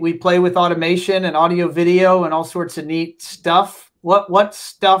know, we play with automation and audio, video, and all sorts of neat stuff. What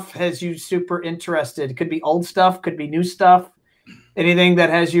stuff has you super interested? It could be old stuff, could be new stuff. Anything that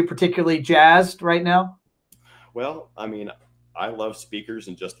has you particularly jazzed right now? Well, I mean, I love speakers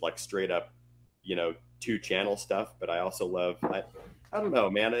and just like straight up, two channel stuff. But I also love, I don't know,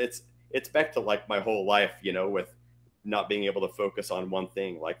 man. It's back to like my whole life, with not being able to focus on one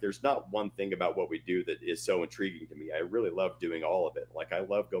thing. Like there's not one thing about what we do that is so intriguing to me. I really love doing all of it. Like I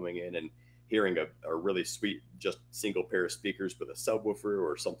love going in and hearing a really sweet, just single pair of speakers with a subwoofer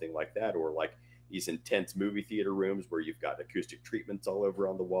or something like that, or like these intense movie theater rooms where you've got acoustic treatments all over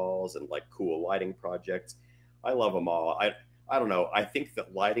on the walls and like cool lighting projects. I love them all. I don't know. I think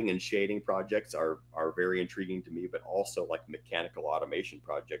that lighting and shading projects are very intriguing to me, but also like mechanical automation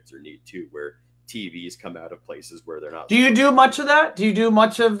projects are neat too, where TVs come out of places where they're not. Do you do much of that? Do you do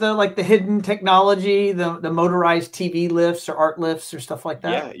much of the hidden technology, the motorized TV lifts or art lifts or stuff like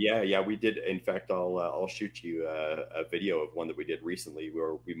that? Yeah. We did. In fact, I'll shoot you a video of one that we did recently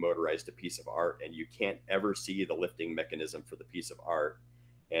where we motorized a piece of art, and you can't ever see the lifting mechanism for the piece of art,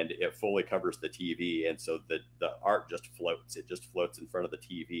 and it fully covers the TV, and so the art just floats. It just floats in front of the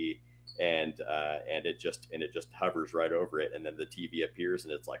TV, and it just hovers right over it, and then the TV appears,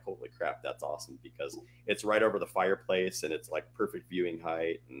 and it's like, holy crap, that's awesome, because it's right over the fireplace, and it's like perfect viewing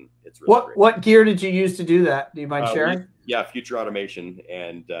height, and it's really great. What gear did you use to do that? Do you mind sharing? Future automation,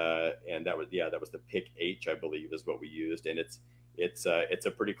 and that was the PIC H, I believe, is what we used, and it's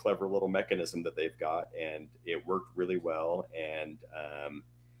a pretty clever little mechanism that they've got, and it worked really well, and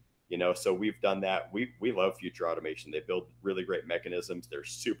so we've done that. We love future automation. They build really great mechanisms. They're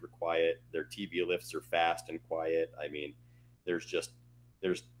super quiet. Their TV lifts are fast and quiet. I mean, there's just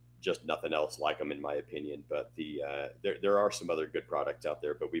nothing else like them, in my opinion. But there are some other good products out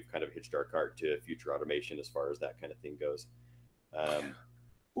there, but we've kind of hitched our cart to future automation as far as that kind of thing goes.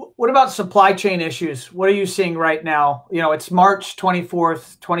 What about supply chain issues? What are you seeing right now? It's March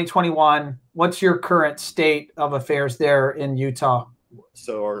 24th, 2021. What's your current state of affairs there in Utah?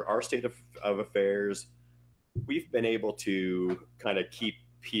 So our state of affairs, we've been able to kind of keep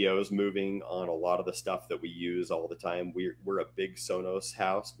POs moving on a lot of the stuff that we use all the time. We're a big Sonos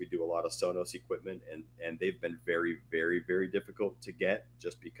house. We do a lot of Sonos equipment, and they've been very, very, very difficult to get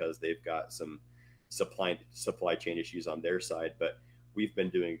just because they've got some supply chain issues on their side. But we've been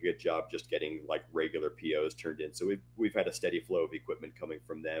doing a good job just getting like regular POs turned in. So we've had a steady flow of equipment coming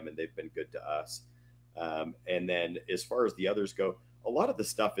from them, and they've been good to us. And then as far as the others go, a lot of the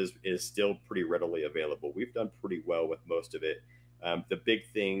stuff is still pretty readily available. We've done pretty well with most of it. The big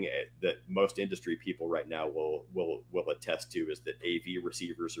thing that most industry people right now will attest to is that AV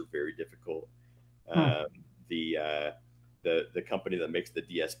receivers are very difficult. The company that makes the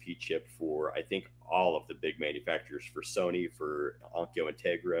DSP chip for, I think, all of the big manufacturers, for Sony, for Onkyo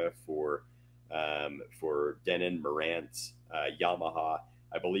Integra, for Denon, Marantz, Yamaha,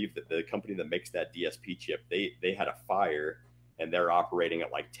 I believe that the company that makes that DSP chip, they had a fire, and they're operating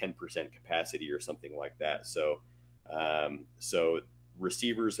at like 10% capacity or something like that. So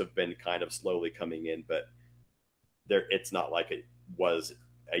receivers have been kind of slowly coming in, but it's not like it was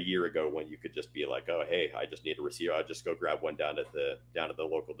a year ago when you could just be like, oh, hey, I just need a receiver. I'll just go grab one down at the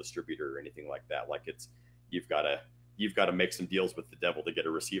local distributor or anything like that. Like you've got to make some deals with the devil to get a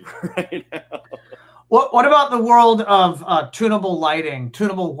receiver right now. What about the world of tunable lighting,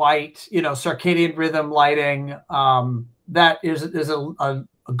 tunable white, circadian rhythm lighting? That is a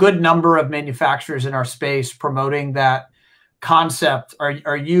good number of manufacturers in our space promoting that concept.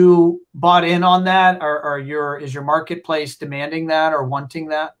 Are you bought in on that? Is your marketplace demanding that or wanting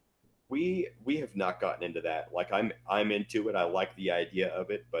that? We have not gotten into that. Like I'm into it. I like the idea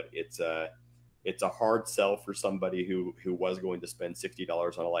of it, but it's a hard sell for somebody who was going to spend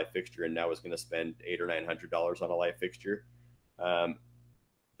 $60 on a light fixture and now is going to spend $800 or $900 on a light fixture.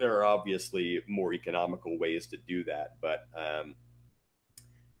 There are obviously more economical ways to do that, but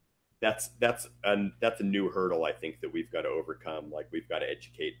that's a new hurdle I think that we've got to overcome. Like we've got to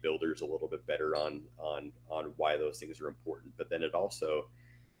educate builders a little bit better on why those things are important. But then it also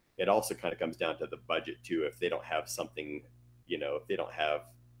kind of comes down to the budget too. If they don't have something, if they don't have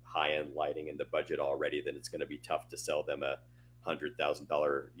high end lighting in the budget already, then it's going to be tough to sell them a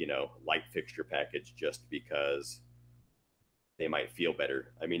 $100,000 light fixture package just because they might feel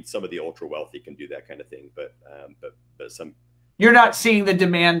better. I mean, some of the ultra wealthy can do that kind of thing, but some. You're not seeing the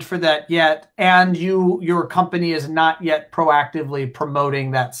demand for that yet, and your company is not yet proactively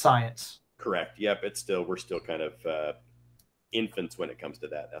promoting that science. Correct. Yep. We're still kind of infants when it comes to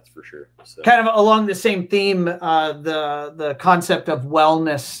that. That's for sure. So. Kind of along the same theme, the concept of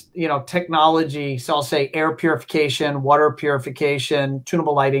wellness, technology. So I'll say air purification, water purification,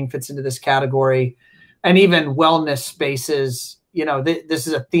 tunable lighting fits into this category, and even wellness spaces. This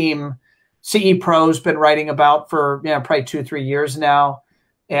is a theme CE Pro's been writing about for probably 2-3 years now,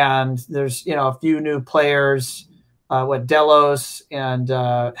 and there's a few new players. Delos and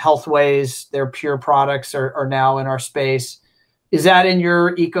Healthways, their pure products are now in our space. Is that in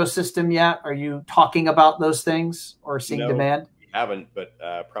your ecosystem yet? Are you talking about those things or seeing demand? We haven't, but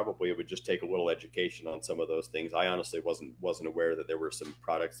probably it would just take a little education on some of those things. I honestly wasn't aware that there were some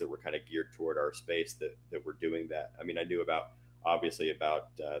products that were kind of geared toward our space that were doing that. I mean, I knew obviously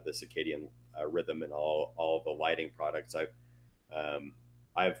about the circadian rhythm and all the lighting products.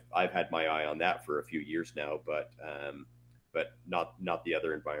 I've had my eye on that for a few years now, but not the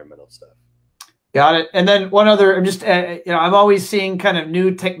other environmental stuff. Got it. And then one other, I'm always seeing kind of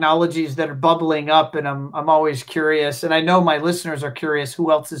new technologies that are bubbling up, and I'm always curious, and I know my listeners are curious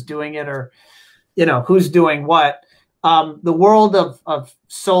who else is doing it, or who's doing what. The world of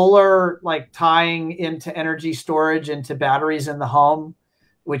solar, like tying into energy storage, into batteries in the home,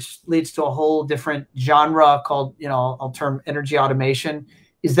 which leads to a whole different genre called, I'll term energy automation.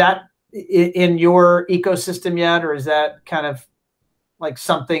 Is that in your ecosystem yet, or is that kind of like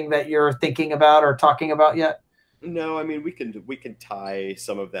something that you're thinking about or talking about yet? No, I mean, we can tie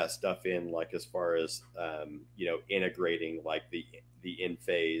some of that stuff in, like as far as integrating like the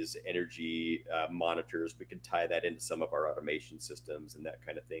in-phase energy monitors. We can tie that into some of our automation systems and that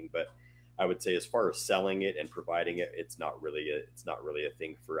kind of thing. But I would say as far as selling it and providing it, it's not really a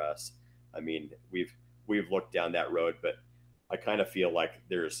thing for us. I mean, we've looked down that road, but I kind of feel like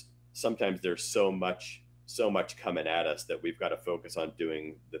sometimes there's so much coming at us that we've got to focus on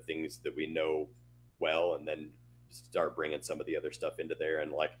doing the things that we know well, and then start bringing some of the other stuff into there.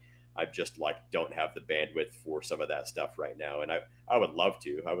 And like, I just don't have the bandwidth for some of that stuff right now. And I would love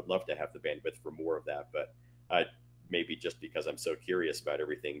to have the bandwidth for more of that, but maybe just because I'm so curious about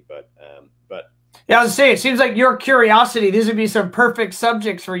everything. But yeah, I was saying, it seems like your curiosity, these would be some perfect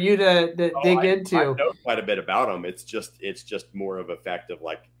subjects for you to dig into. I know quite a bit about them. It's just more of a fact of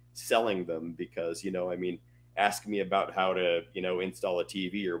like selling them, because I mean, ask me about how to install a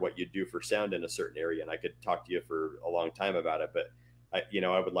TV or what you do for sound in a certain area, and I could talk to you for a long time about it. But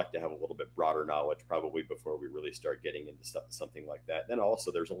I would like to have a little bit broader knowledge probably before we really start getting into something like that. Then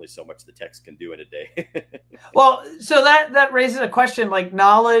also, there's only so much the text can do in a day. Well, so that raises a question, like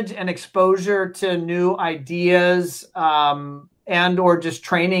knowledge and exposure to new ideas, and or just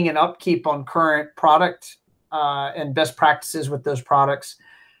training and upkeep on current product and best practices with those products.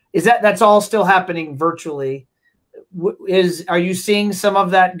 That's all still happening virtually? Are you seeing some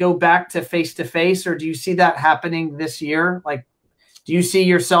of that go back to face, or do you see that happening this year? Like, do you see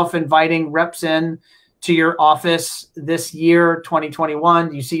yourself inviting reps in to your office this year, 2021?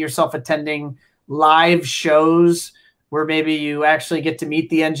 Do you see yourself attending live shows where maybe you actually get to meet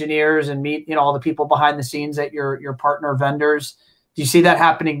the engineers and meet all the people behind the scenes at your partner vendors? Do you see that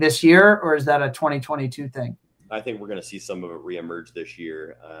happening this year, or is that a 2022 thing? I think we're going to see some of it reemerge this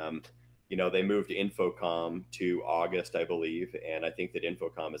year. They moved Infocom to August, I believe, and I think that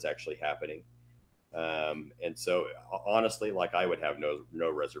Infocom is actually happening. And so honestly, like, I would have no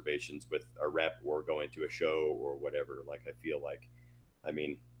reservations with a rep or going to a show or whatever. Like, I feel like, I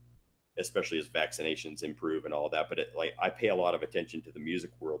mean, especially as vaccinations improve and all that, but I pay a lot of attention to the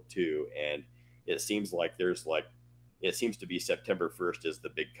music world too. And it seems like it seems to be September 1st is the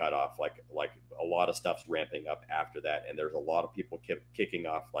big cutoff. Like a lot of stuff's ramping up after that. And there's a lot of people kicking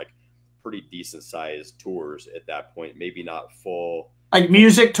off like pretty decent sized tours at that point. Maybe not full, like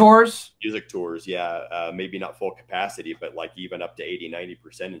music tours. Yeah. Maybe not full capacity, but like even up to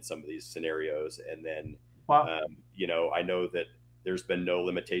 80-90% in some of these scenarios. And then, wow. I know that there's been no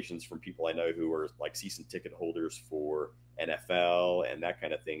limitations from people I know who are like season ticket holders for NFL and that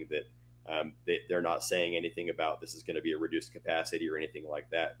kind of thing, that they're not saying anything about this is going to be a reduced capacity or anything like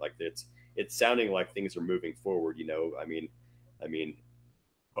that. Like, it's sounding like things are moving forward. I mean,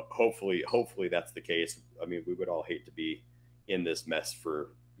 hopefully that's the case. I mean, we would all hate to be in this mess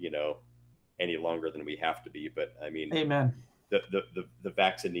for, any longer than we have to be. But I mean, Amen. The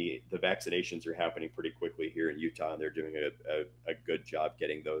vaccinations are happening pretty quickly here in Utah, and they're doing a good job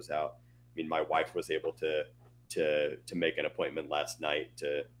getting those out. I mean, my wife was able to make an appointment last night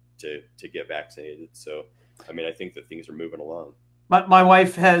to get vaccinated. So, I mean, I think that things are moving along. My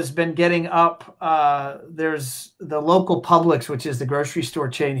wife has been getting up. There's the local Publix, which is the grocery store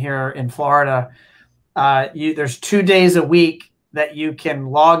chain here in Florida. There's 2 days a week that you can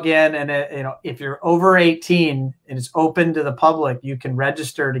log in, and if you're over 18 and it's open to the public, you can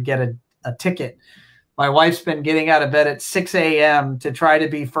register to get a ticket. My wife's been getting out of bed at 6 a.m. to try to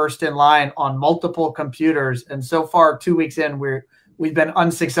be first in line on multiple computers, and so far 2 weeks in, we've been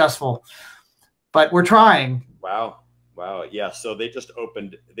unsuccessful, but we're trying. Wow. Yeah. So they just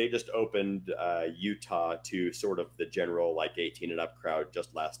opened Utah to sort of the general, like, 18 and up crowd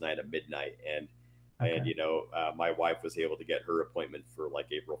just last night at midnight. And my wife was able to get her appointment for like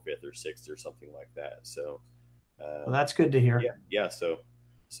April 5th or 6th or something like that. So well, that's good to hear. Yeah. So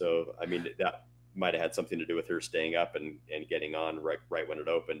I mean, that might have had something to do with her staying up and getting on right when it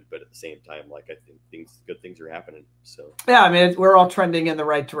opened. But at the same time, like, I think good things are happening. So yeah, I mean, we're all trending in the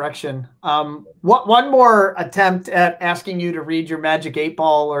right direction. One more attempt at asking you to read your magic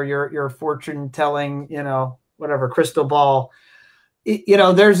 8-ball or your fortune telling, whatever, crystal ball.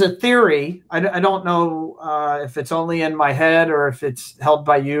 There's a theory. I don't know if it's only in my head or if it's held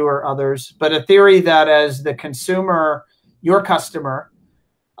by you or others, but a theory that as the consumer, your customer,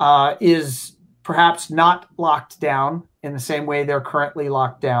 is perhaps not locked down in the same way they're currently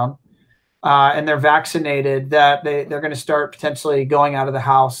locked down, and they're vaccinated, that they're going to start potentially going out of the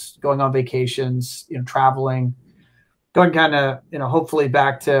house, going on vacations, traveling, going kind of, hopefully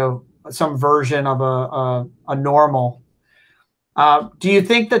back to some version of a normal. Do you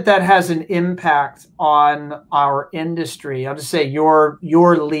think that has an impact on our industry? I'll just say your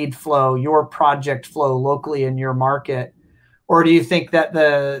lead flow, your project flow locally in your market. Or do you think that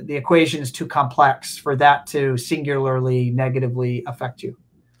the equation is too complex for that to singularly negatively affect you?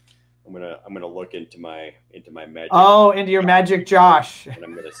 I'm gonna look into my magic. Oh, into your magic, Josh. And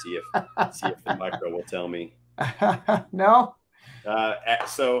I'm gonna see if the micro will tell me. No.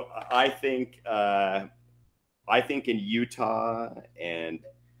 So I think in Utah, and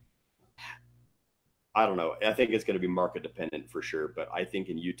I don't know, I think it's going to be market dependent for sure. But I think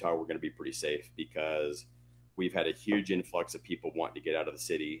in Utah we're going to be pretty safe because we've had a huge influx of people wanting to get out of the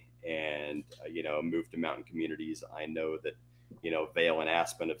city and, move to mountain communities. I know that, Vail and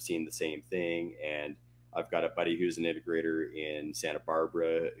Aspen have seen the same thing. And I've got a buddy who's an integrator in Santa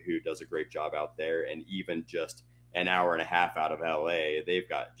Barbara who does a great job out there. And even just an hour and a half out of LA, they've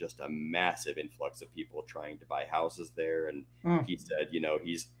got just a massive influx of people trying to buy houses there. And he said,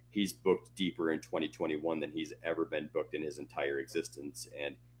 he's booked deeper in 2021 than he's ever been booked in his entire existence.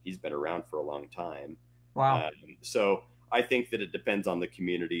 And he's been around for a long time. Wow. So I think that it depends on the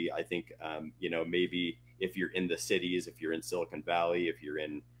community. I think, maybe if you're in the cities, if you're in Silicon Valley, if you're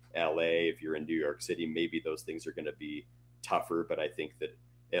in LA, if you're in New York City, maybe those things are going to be tougher. But I think that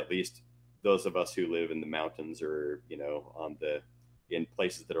at least those of us who live in the mountains or, in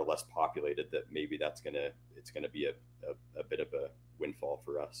places that are less populated, that maybe it's going to be a bit of a windfall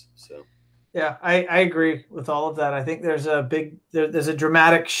for us. So. Yeah, I agree with all of that. I think there's a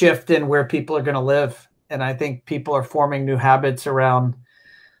dramatic shift in where people are going to live. And I think people are forming new habits around,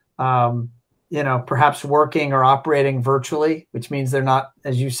 perhaps working or operating virtually, which means they're not,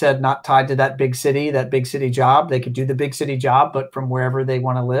 as you said, not tied to that big city job. They could do the big city job, but from wherever they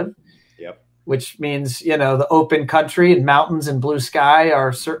want to live. Yep. Which means, the open country and mountains and blue sky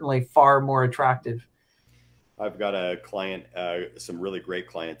are certainly far more attractive. I've got a client, some really great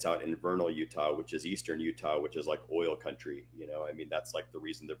clients out in Vernal, Utah, which is eastern Utah, which is like oil country. That's like the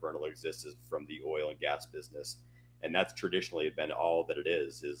reason that Vernal exists is from the oil and gas business. And that's traditionally been all that it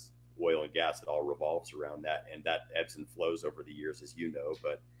is oil and gas. It all revolves around that. And that ebbs and flows over the years, as you know.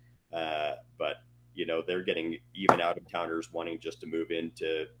 But they're getting even out of towners wanting just to move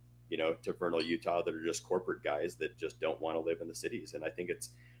into, to Vernal, Utah, that are just corporate guys that just don't want to live in the cities. And I think it's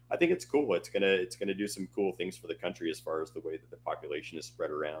cool. It's gonna do some cool things for the country as far as the way that the population is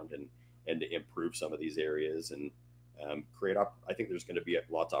spread around and to improve some of these areas and I think there's going to be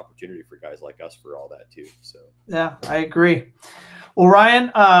lots of opportunity for guys like us for all that too. So yeah, I agree. Well,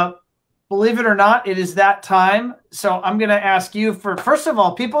 Ryan, believe it or not, it is that time. So I'm going to ask you first of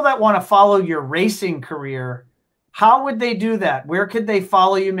all, people that want to follow your racing career, how would they do that? Where could they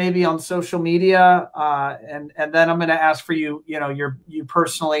follow you? Maybe on social media, and then I'm going to ask for you, you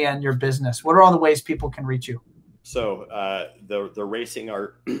personally and your business. What are all the ways people can reach you? So the racing,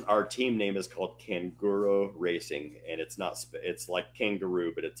 our team name is called Canguro Racing, and it's like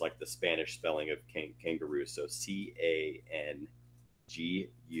kangaroo, but it's like the Spanish spelling of kangaroo. So CANGURO,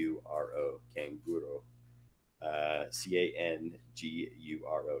 Canguro.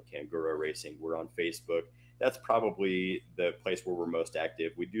 CANGURO, Canguro Racing. We're on Facebook. That's probably the place where we're most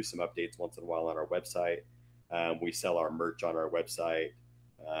active. We do some updates once in a while on our website. We sell our merch on our website.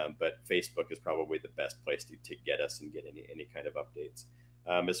 But Facebook is probably the best place to get us and get any kind of updates.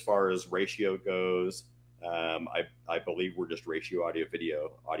 As far as ratio goes, I believe we're just ratio audio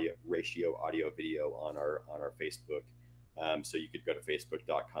video on our Facebook. So you could go to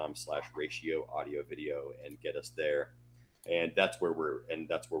facebook.com/ratio audio video and get us there. And that's where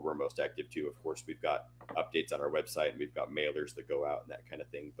we're most active too. Of course, we've got updates on our website and we've got mailers that go out and that kind of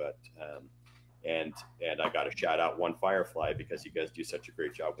thing. But and I got to shout out One Firefly because you guys do such a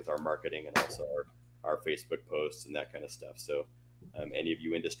great job with our marketing and also our Facebook posts and that kind of stuff. So any of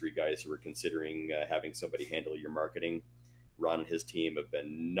you industry guys who are considering having somebody handle your marketing, Ron and his team have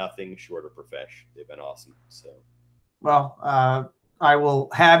been nothing short of profesh. They've been awesome. So, well, I will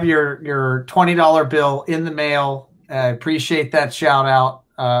have your $20 bill in the mail. I appreciate that shout out.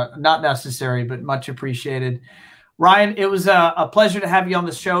 Not necessary, but much appreciated. Ryan, it was a pleasure to have you on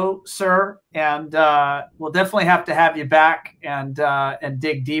the show, sir, and we'll definitely have to have you back and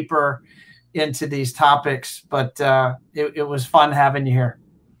dig deeper into these topics. But it was fun having you here.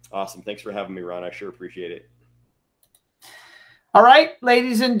 Awesome. Thanks for having me, Ron. I sure appreciate it. All right,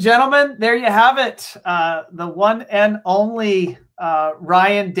 ladies and gentlemen, there you have it. The one and only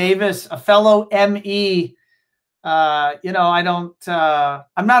Ryan Davis, a fellow ME. I'm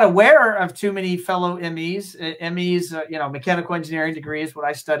not aware of too many fellow MEs. Mechanical engineering degree is what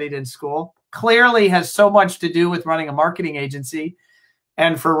I studied in school. Clearly has so much to do with running a marketing agency.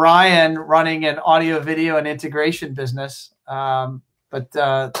 And for Ryan, running an audio, video, and integration business. But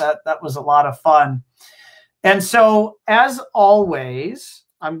that was a lot of fun. And so, as always,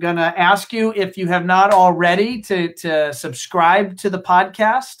 I'm going to ask you, if you have not already, to subscribe to the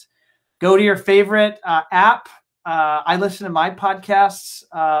podcast. Go to your favorite app. I listen to my podcasts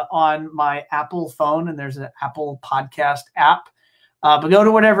on my Apple phone, and there's an Apple podcast app. But go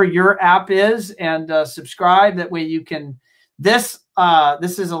to whatever your app is and subscribe. That way you can. This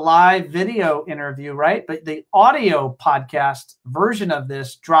is a live video interview, right? But the audio podcast version of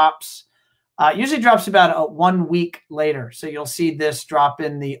this usually drops about 1 week later. So you'll see this drop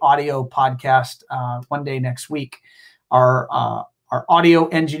in the audio podcast one day next week. Our audio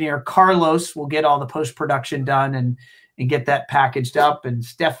engineer, Carlos, will get all the post-production done and get that packaged up. And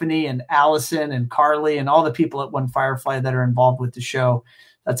Stephanie and Allison and Carly and all the people at One Firefly that are involved with the show.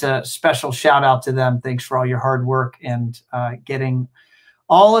 That's a special shout out to them. Thanks for all your hard work and getting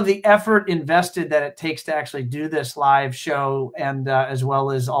all of the effort invested that it takes to actually do this live show, and as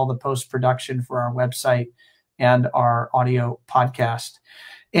well as all the post-production for our website and our audio podcast.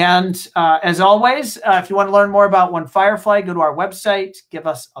 And as always, if you want to learn more about One Firefly, go to our website, give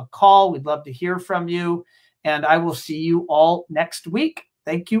us a call. We'd love to hear from you. And I will see you all next week.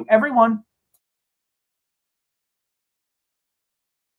 Thank you, everyone.